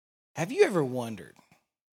Have you ever wondered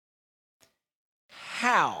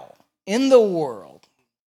how in the world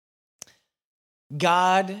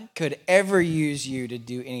God could ever use you to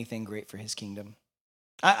do anything great for his kingdom?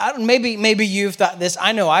 Maybe you've thought this.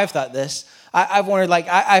 I know I've thought this. I've wondered,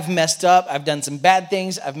 I've messed up. I've done some bad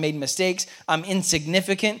things. I've made mistakes. I'm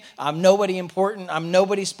insignificant. I'm nobody important. I'm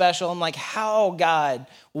nobody special. I'm like, how, God,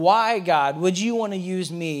 why, God, would you want to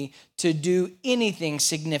use me to do anything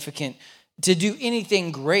significant, to do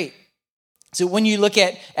anything great? So when you look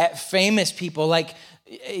at famous people, like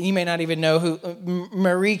you may not even know who,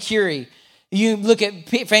 Marie Curie. You look at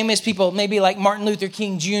famous people, maybe like Martin Luther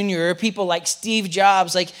King Jr. or people like Steve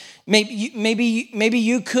Jobs. Like maybe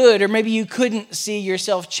you could or maybe you couldn't see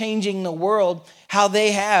yourself changing the world how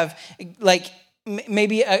they have. Like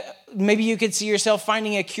maybe you could see yourself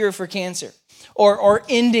finding a cure for cancer, or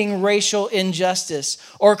ending racial injustice,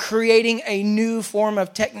 or creating a new form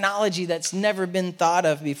of technology that's never been thought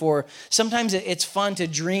of before. Sometimes it's fun to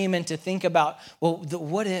dream and to think about, well,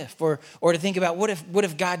 what if, or to think about what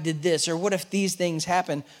if God did this, or what if these things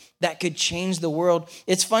happen that could change the world.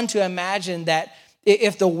 It's fun to imagine that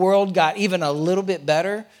if the world got even a little bit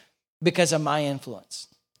better because of my influence,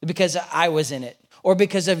 because I was in it, or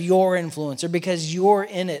because of your influence, or because you're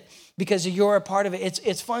in it, because you're a part of it.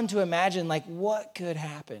 It's fun to imagine, like, what could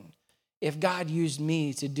happen if God used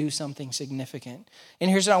me to do something significant. And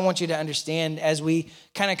here's what I want you to understand as we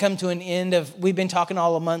kind of come to an end of, we've been talking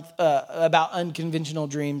all a month about unconventional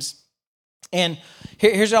dreams. And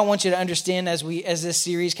here's what I want you to understand as this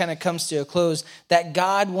series kind of comes to a close, that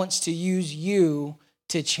God wants to use you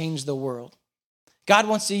to change the world. God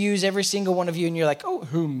wants to use every single one of you, and you're like, oh,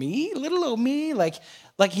 who, me? Little old me?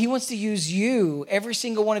 Like he wants to use you, every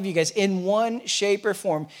single one of you guys, in one shape or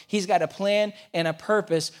form. He's got a plan and a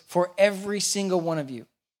purpose for every single one of you.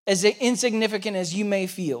 As insignificant as you may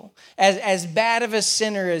feel, as bad of a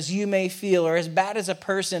sinner as you may feel, or as bad as a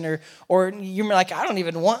person, or you're like, I don't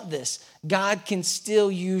even want this. God can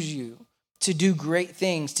still use you to do great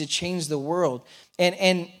things, to change the world.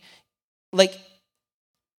 And like,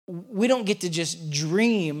 we don't get to just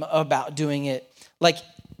dream about doing it. Like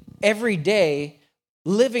every day,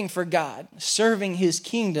 living for God, serving his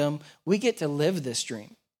kingdom, we get to live this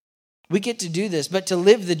dream. We get to do this. But to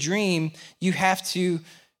live the dream, you have to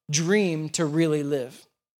dream to really live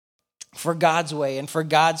for God's way and for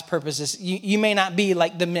God's purposes. You may not be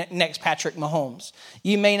like the next Patrick Mahomes.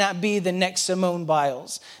 You may not be the next Simone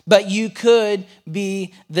Biles. But you could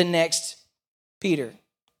be the next Peter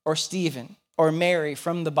or Stephen or Mary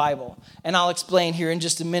from the Bible. And I'll explain here in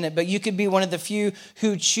just a minute. But you could be one of the few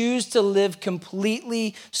who choose to live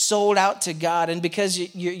completely sold out to God. And because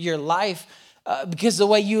your life, because the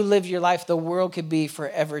way you live your life, the world could be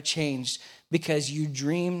forever changed because you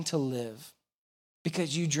dream to live.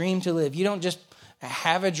 Because you dream to live. You don't just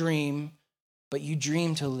have a dream, but you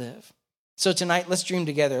dream to live. So tonight, let's dream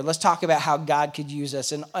together. Let's talk about how God could use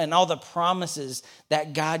us and all the promises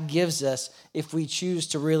that God gives us if we choose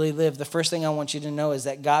to really live. The first thing I want you to know is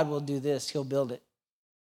that God will do this. He'll build it.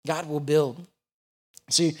 God will build.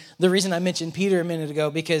 See, the reason I mentioned Peter a minute ago,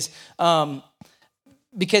 because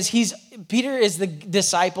Peter is the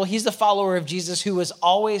disciple. He's the follower of Jesus who was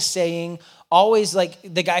always saying, always like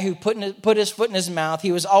the guy who put his foot in his mouth.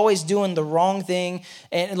 He was always doing the wrong thing.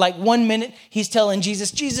 And like 1 minute he's telling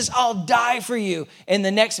Jesus, I'll die for you. And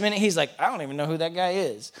the next minute he's like, I don't even know who that guy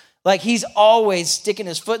is. Like he's always sticking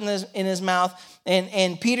his foot in his mouth.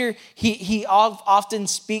 And Peter, he often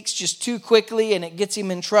speaks just too quickly and it gets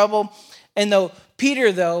him in trouble. And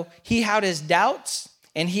Peter, he had his doubts.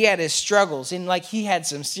 And he had his struggles, and like he had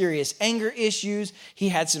some serious anger issues. He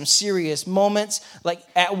had some serious moments. Like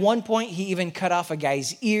at one point, he even cut off a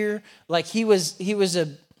guy's ear. Like he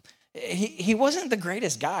wasn't the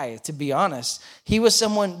greatest guy, to be honest. He was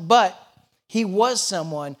someone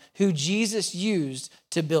who Jesus used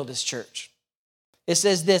to build his church. It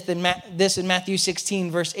says this in Matthew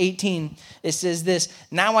 16, verse 18. It says this,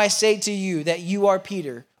 now I say to you that you are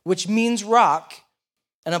Peter, which means rock,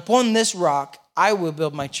 and upon this rock I will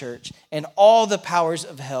build my church, and all the powers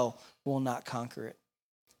of hell will not conquer it.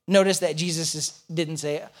 Notice that Jesus didn't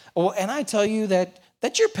say, oh, and I tell you that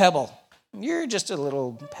you're pebble. You're just a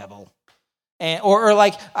little pebble. And,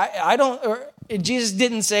 Jesus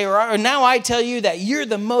didn't say, or now I tell you that you're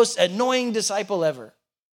the most annoying disciple ever.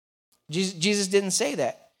 Jesus didn't say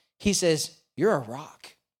that. He says, you're a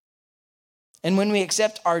rock. And when we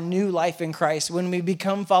accept our new life in Christ, when we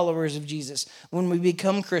become followers of Jesus, when we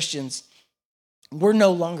become Christians, we're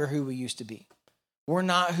no longer who we used to be. We're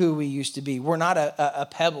not who we used to be. We're not a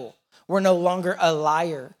pebble. We're no longer a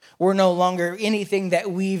liar. We're no longer anything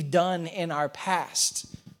that we've done in our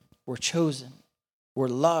past. We're chosen. We're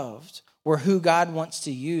loved. We're who God wants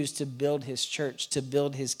to use to build his church, to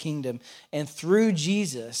build his kingdom. And through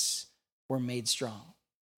Jesus, we're made strong.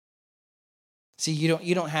 See,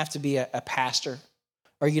 you don't have to be a pastor,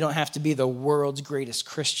 or you don't have to be the world's greatest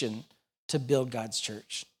Christian to build God's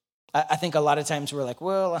church. I think a lot of times we're like,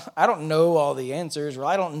 well, I don't know all the answers, or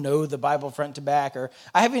I don't know the Bible front to back, or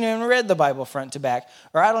I haven't even read the Bible front to back,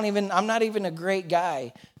 or I'm not even a great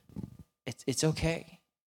guy. It's okay.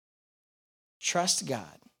 Trust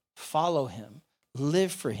God, follow him,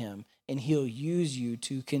 live for him, and he'll use you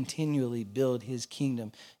to continually build his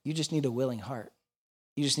kingdom. You just need a willing heart.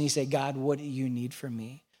 You just need to say, God, what do you need from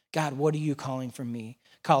me? God, what are you calling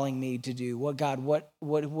me to do? What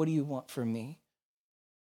do you want from me?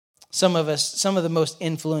 Some of the most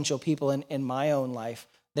influential people in my own life,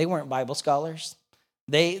 they weren't Bible scholars.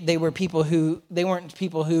 They weren't people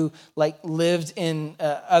who like lived in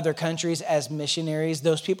other countries as missionaries.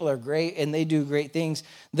 Those people are great and they do great things.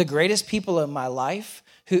 The greatest people in my life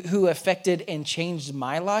who affected and changed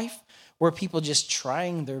my life were people just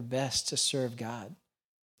trying their best to serve God,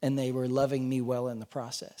 and they were loving me well in the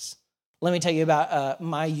process. Let me tell you about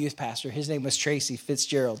my youth pastor. His name was Tracy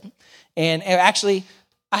Fitzgerald, and actually,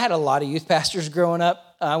 I had a lot of youth pastors growing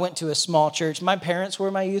up. I went to a small church. My parents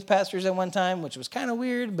were my youth pastors at one time, which was kind of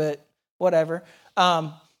weird, but whatever.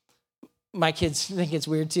 My kids think it's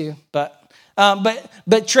weird too, but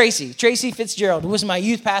Tracy Fitzgerald was my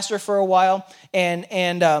youth pastor for a while, and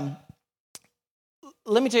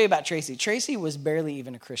let me tell you about Tracy. Tracy was barely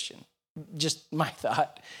even a Christian. Just my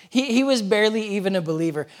thought. He was barely even a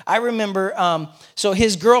believer. I remember, so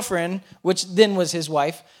his girlfriend, which then was his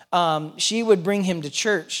wife, she would bring him to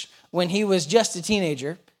church when he was just a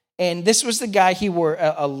teenager. And this was the guy, he wore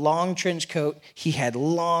a long trench coat. He had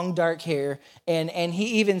long dark hair. And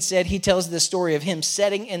he even said, he tells the story of him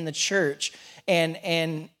sitting in the church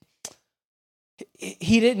and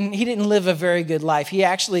he didn't live a very good life. He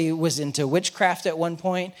actually was into witchcraft at one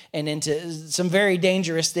point and into some very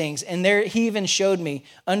dangerous things. And there, he even showed me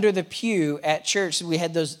under the pew at church, we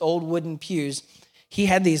had those old wooden pews. He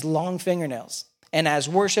had these long fingernails. And as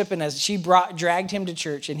worship and as she dragged him to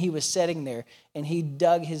church, and he was sitting there, and he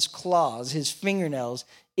dug his claws, his fingernails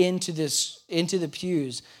into the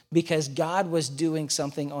pews, because God was doing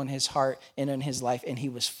something on his heart and on his life, and he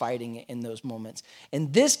was fighting it in those moments.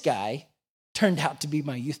 And this guy turned out to be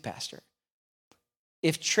my youth pastor.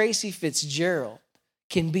 If Tracy Fitzgerald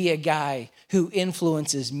can be a guy who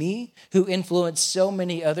influences me, who influenced so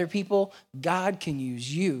many other people, God can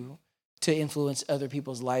use you to influence other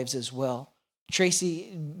people's lives as well.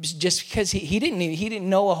 Tracy, just because he didn't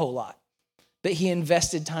know a whole lot, but he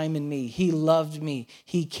invested time in me. He loved me.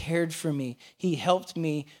 He cared for me. He helped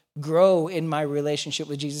me grow in my relationship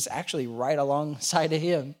with Jesus, actually right alongside of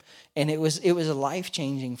him. And it was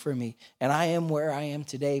life-changing for me. And I am where I am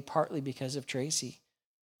today, partly because of Tracy.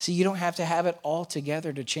 See, you don't have to have it all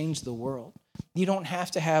together to change the world. You don't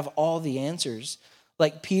have to have all the answers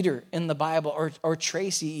like Peter in the Bible, or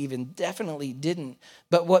Tracy even definitely didn't.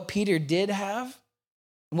 But what Peter did have,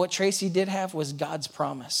 and what Tracy did have, was God's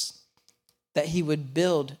promise that he would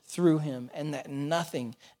build through him, and that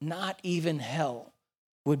nothing, not even hell,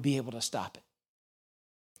 would be able to stop it.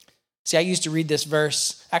 See, I used to read this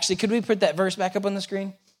verse. Actually, could we put that verse back up on the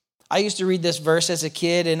screen? I used to read this verse as a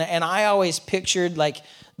kid, and I always pictured like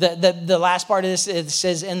the last part of this, it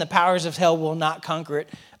says, and the powers of hell will not conquer it.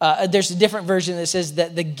 There's a different version that says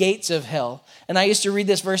that the gates of hell. And I used to read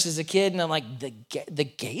this verse as a kid, and I'm like, the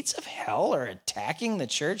gates of hell are attacking the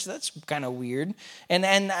church? That's kind of weird. And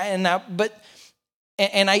I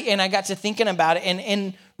got to thinking about it,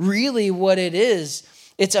 and really what it is,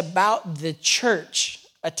 it's about the church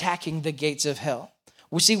attacking the gates of hell.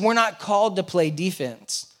 We see, we're not called to play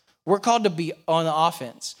defense. We're called to be on the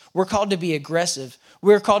offense. We're called to be aggressive.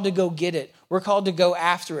 We're called to go get it. We're called to go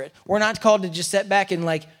after it. We're not called to just sit back and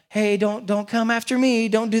like, hey, don't come after me.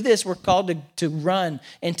 Don't do this. We're called to run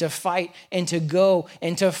and to fight and to go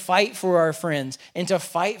and to fight for our friends and to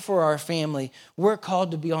fight for our family. We're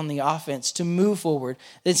called to be on the offense, to move forward.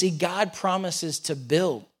 Then see, God promises to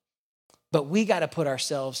build, but we got to put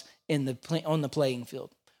ourselves on the playing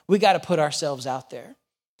field. We got to put ourselves out there.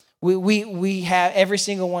 We have, every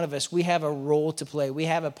single one of us, we have a role to play. We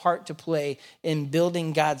have a part to play in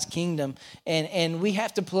building God's kingdom. And we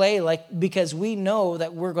have to play because we know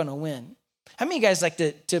that we're going to win. How many of you guys like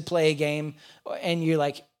to play a game and you're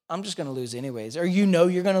like, I'm just going to lose anyways, or you know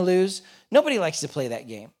you're going to lose? Nobody likes to play that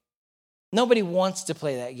game. Nobody wants to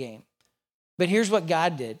play that game. But here's what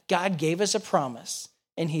God did. God gave us a promise.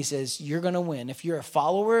 And he says, you're going to win. If you're a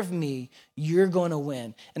follower of me, you're going to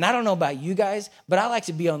win. And I don't know about you guys, but I like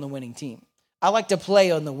to be on the winning team. I like to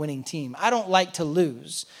play on the winning team. I don't like to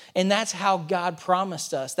lose. And that's how God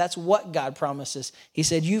promised us. That's what God promised us. He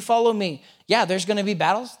said, you follow me. Yeah, there's going to be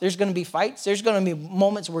battles. There's going to be fights. There's going to be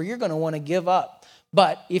moments where you're going to want to give up.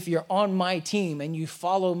 But if you're on my team and you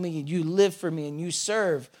follow me and you live for me and you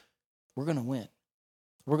serve, we're going to win.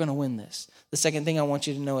 We're going to win this. The second thing I want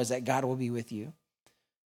you to know is that God will be with you.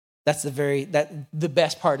 That's the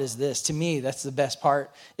best part is this. To me, that's the best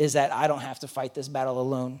part is that I don't have to fight this battle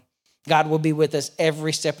alone. God will be with us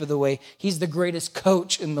every step of the way. He's the greatest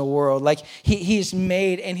coach in the world. Like he's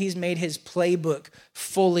made his playbook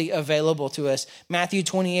fully available to us. Matthew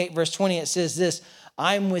 28 verse 20, it says this,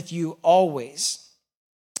 I'm with you always,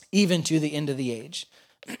 even to the end of the age.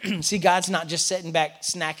 See, God's not just sitting back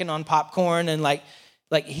snacking on popcorn and like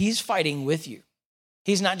he's fighting with you.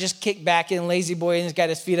 He's not just kicked back and lazy boy and he's got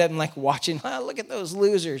his feet up and like watching, look at those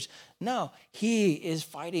losers. No, he is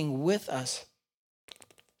fighting with us.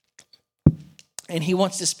 And he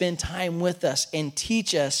wants to spend time with us and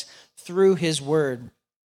teach us through his word.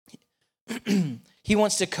 He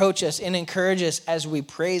wants to coach us and encourage us as we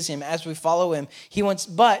praise him, as we follow him. He wants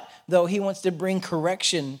to bring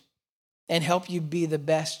correction and help you be the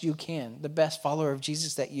best you can, the best follower of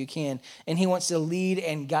Jesus that you can. And he wants to lead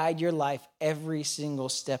and guide your life every single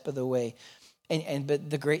step of the way. But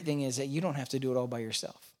the great thing is that you don't have to do it all by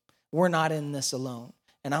yourself. We're not in this alone.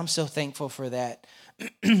 And I'm so thankful for that.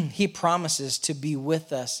 He promises to be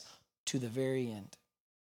with us to the very end.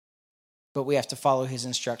 But we have to follow his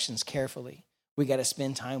instructions carefully. We got to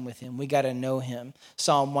spend time with him. We got to know him.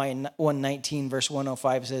 Psalm 119 verse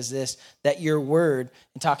 105 says this, that your word,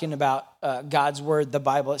 and talking about God's word, the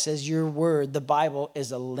Bible, it says your word, the Bible,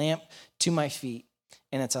 is a lamp to my feet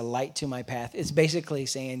and it's a light to my path. It's basically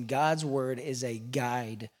saying God's word is a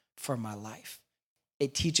guide for my life.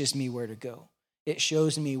 It teaches me where to go. It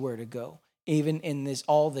shows me where to go. Even in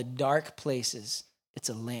all the dark places, it's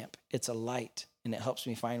a lamp, it's a light, and it helps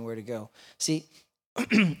me find where to go. See,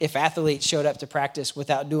 if athletes showed up to practice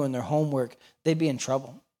without doing their homework, they'd be in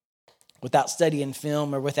trouble. Without studying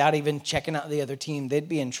film or without even checking out the other team, they'd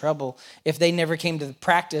be in trouble. If they never came to the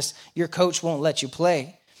practice, your coach won't let you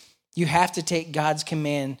play. You have to take God's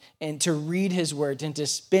command and to read his word and to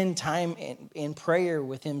spend time in prayer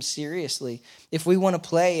with him seriously. If we want to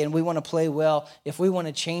play and we want to play well, if we want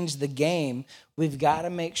to change the game, we've got to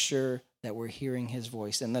make sure that we're hearing his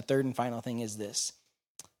voice. And the third and final thing is this,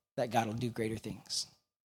 that God will do greater things.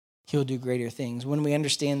 He'll do greater things. When we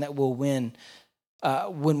understand that we'll win,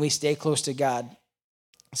 when we stay close to God,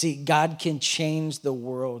 see, God can change the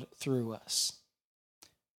world through us.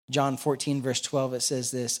 John 14, verse 12, it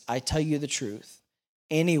says this, I tell you the truth,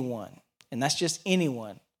 anyone, and that's just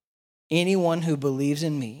anyone who believes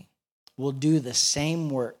in me will do the same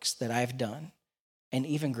works that I've done and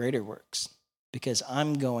even greater works because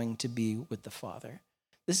I'm going to be with the Father.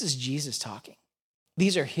 This is Jesus talking.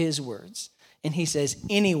 These are his words. And he says,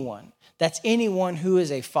 anyone, that's anyone who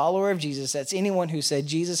is a follower of Jesus. That's anyone who said,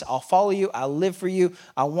 Jesus, I'll follow you. I'll live for you.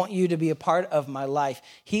 I want you to be a part of my life.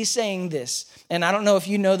 He's saying this. And I don't know if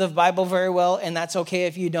you know the Bible very well, and that's okay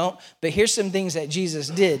if you don't. But here's some things that Jesus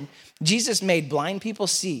did. Jesus made blind people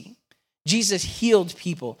see. Jesus healed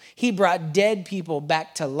people. He brought dead people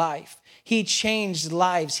back to life. He changed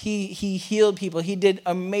lives. He healed people. He did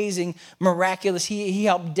amazing, miraculous. He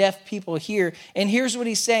helped deaf people hear. And here's what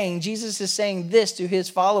he's saying. Jesus is saying this to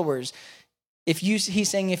his followers. He's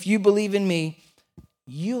saying, if you believe in me,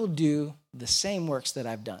 you'll do the same works that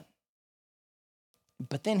I've done.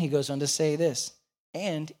 But then he goes on to say this,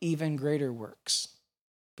 and even greater works,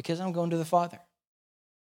 because I'm going to the Father.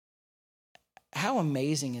 How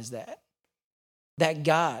amazing is that? That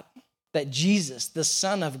God, that Jesus, the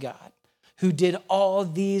Son of God, who did all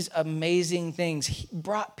these amazing things, he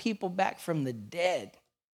brought people back from the dead.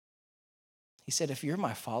 He said, if you're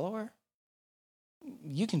my follower,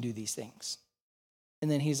 you can do these things. And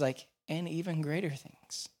then he's like, and even greater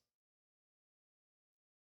things.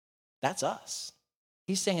 That's us.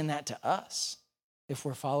 He's saying that to us if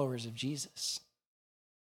we're followers of Jesus.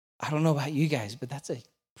 I don't know about you guys, but that's a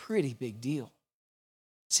pretty big deal.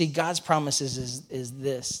 See, God's promises is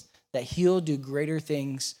this, that he'll do greater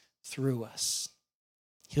things through us.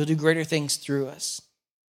 He'll do greater things through us.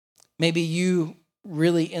 Maybe you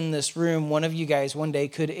really in this room, one of you guys one day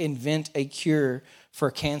could invent a cure for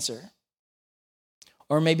cancer.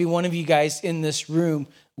 Or maybe one of you guys in this room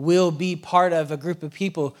will be part of a group of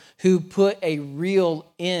people who put a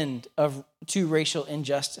real end to racial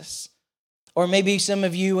injustice. Or maybe some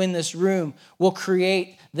of you in this room will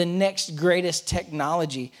create the next greatest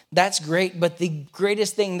technology. That's great, but the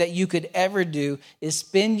greatest thing that you could ever do is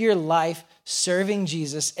spend your life serving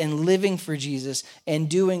Jesus and living for Jesus and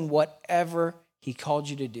doing whatever he called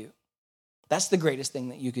you to do. That's the greatest thing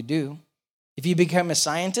that you could do. If you become a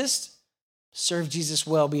scientist, serve Jesus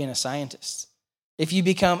well being a scientist. If you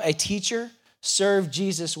become a teacher, serve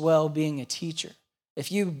Jesus well being a teacher.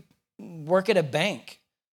 If you work at a bank,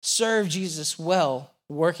 serve Jesus well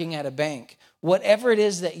working at a bank. Whatever it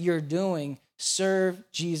is that you're doing, serve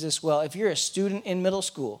Jesus well. If you're a student in middle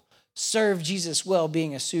school, serve Jesus well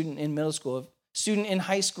being a student in middle school. If student in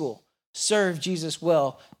high school, serve Jesus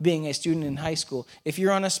well being a student in high school. If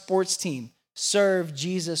you're on a sports team, serve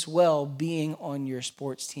Jesus well being on your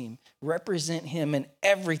sports team. Represent him in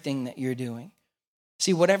everything that you're doing.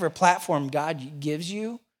 See, whatever platform God gives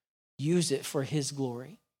you, use it for his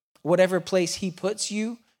glory. Whatever place he puts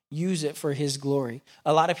you, use it for his glory.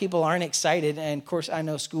 A lot of people aren't excited, and of course I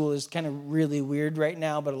know school is kind of really weird right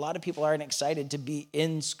now, but a lot of people aren't excited to be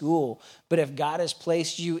in school. But if God has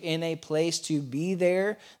placed you in a place to be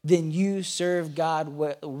there, then you serve God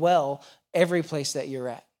well every place that you're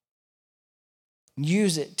at.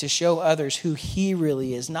 Use it to show others who he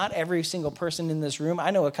really is. Not every single person in this room.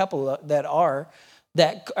 I know a couple that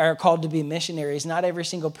are called to be missionaries. Not every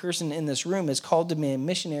single person in this room is called to be a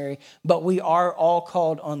missionary, but we are all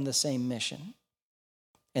called on the same mission.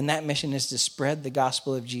 And that mission is to spread the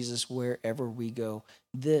gospel of Jesus wherever we go.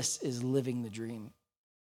 This is living the dream.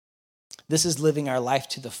 This is living our life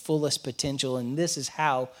to the fullest potential, and this is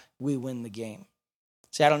how we win the game.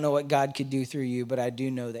 See, I don't know what God could do through you, but I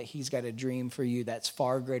do know that he's got a dream for you that's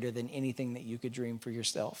far greater than anything that you could dream for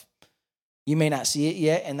yourself. You may not see it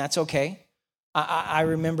yet, and that's okay. I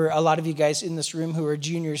remember a lot of you guys in this room who are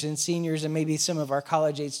juniors and seniors, and maybe some of our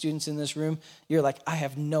college-age students in this room, you're like, I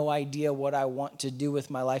have no idea what I want to do with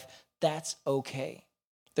my life. That's okay.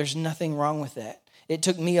 There's nothing wrong with that. It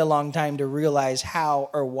took me a long time to realize how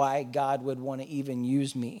or why God would want to even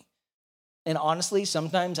use me. And honestly,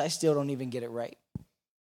 sometimes I still don't even get it right.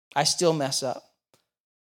 I still mess up.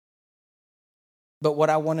 But what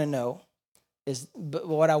I want to know but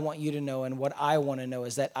what I want you to know and what I want to know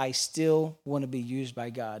is that I still want to be used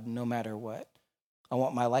by God no matter what. I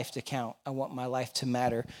want my life to count. I want my life to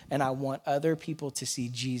matter. And I want other people to see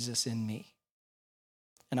Jesus in me.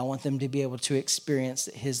 And I want them to be able to experience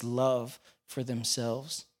his love for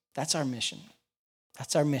themselves. That's our mission.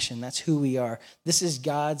 That's our mission. That's who we are. This is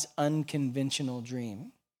God's unconventional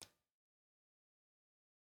dream.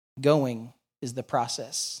 Going is the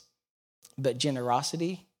process, but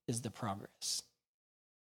generosity is the progress.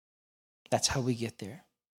 That's how we get there.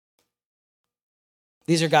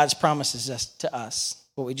 These are God's promises to us,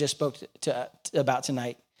 what we just spoke about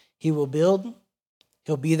tonight. He will build,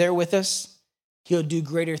 he'll be there with us, he'll do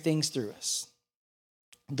greater things through us.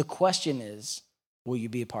 The question is, will you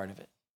be a part of it?